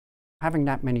Having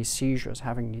that many seizures,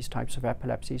 having these types of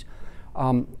epilepsies,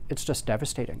 it's just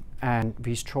devastating. And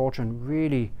these children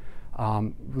really,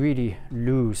 really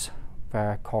lose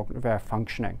their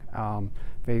functioning.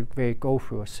 They go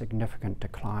through a significant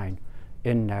decline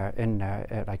in their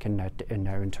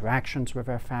interactions with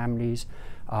their families,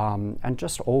 and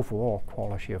just overall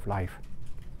quality of life.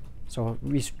 So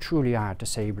these truly are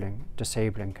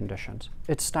disabling conditions.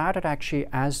 It started actually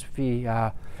as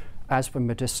the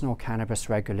medicinal cannabis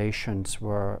regulations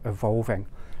were evolving.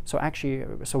 So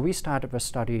we started the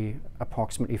study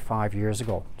approximately 5 years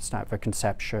ago, start the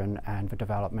conception and the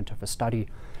development of the study.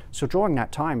 So during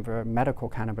that time, the medical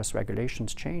cannabis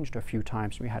regulations changed a few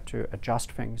times. We had to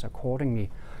adjust things accordingly.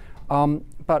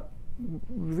 But the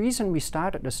reason we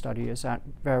started the study is that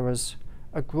there was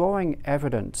a growing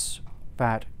evidence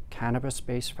that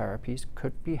cannabis-based therapies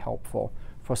could be helpful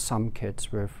for some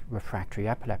kids with refractory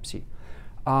epilepsy.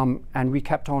 And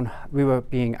we were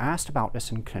being asked about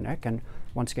this in clinic, and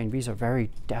once again, these are very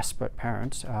desperate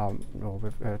parents,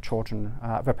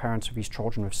 the parents of these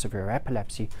children with severe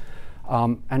epilepsy.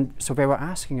 And so they were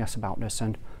asking us about this,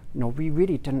 and we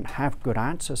really didn't have good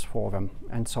answers for them.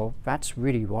 And so that's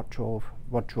really what drove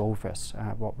this,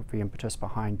 what the impetus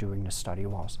behind doing this study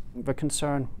was. The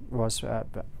concern was,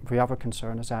 the other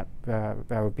concern is that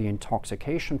there would be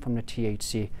intoxication from the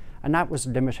THC, and that was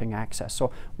limiting access. So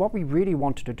what we really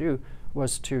wanted to do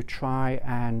was to try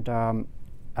and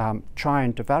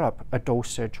develop a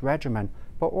dosage regimen,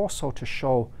 but also to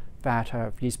show that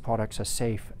these products are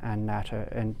safe and that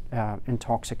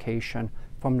intoxication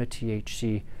from the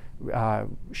THC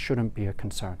shouldn't be a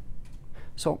concern.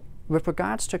 So with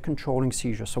regards to controlling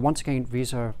seizures, so once again,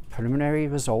 these are preliminary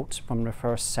results from the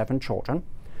first 7 children.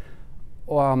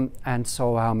 And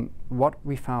so what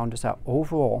we found is that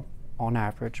overall, on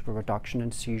average, the reduction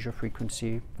in seizure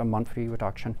frequency, the monthly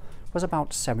reduction, was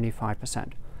about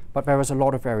 75%. But there was a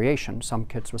lot of variation. Some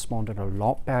kids responded a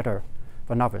lot better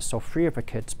than others. So 3 of the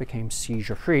kids became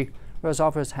seizure-free, whereas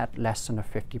others had less than a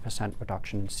 50%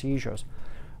 reduction in seizures.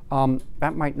 So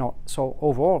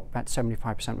overall, that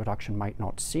 75% reduction might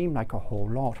not seem like a whole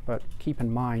lot, but keep in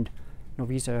mind,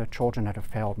 these are children that have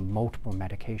failed multiple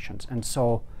medications. And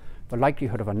so the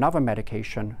likelihood of another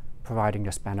medication providing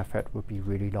this benefit would be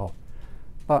really low.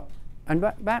 And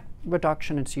that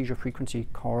reduction in seizure frequency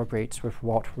corroborates with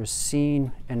what was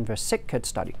seen in the sick kid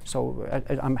study. So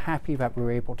I'm happy that we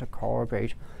were able to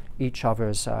corroborate each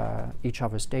other's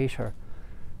data.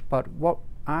 But what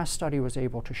our study was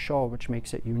able to show, which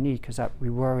makes it unique, is that we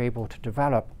were able to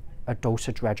develop a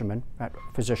dosage regimen that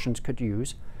physicians could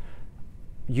use,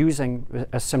 using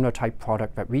a similar type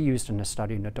product that we used in the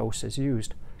study and the doses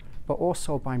used, but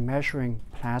also by measuring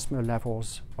plasma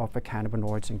levels of the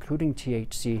cannabinoids, including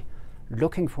THC,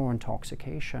 looking for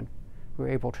intoxication. We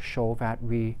were able to show that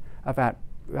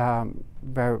the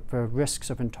risks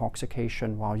of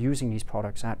intoxication while using these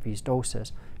products at these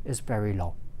doses is very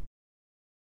low.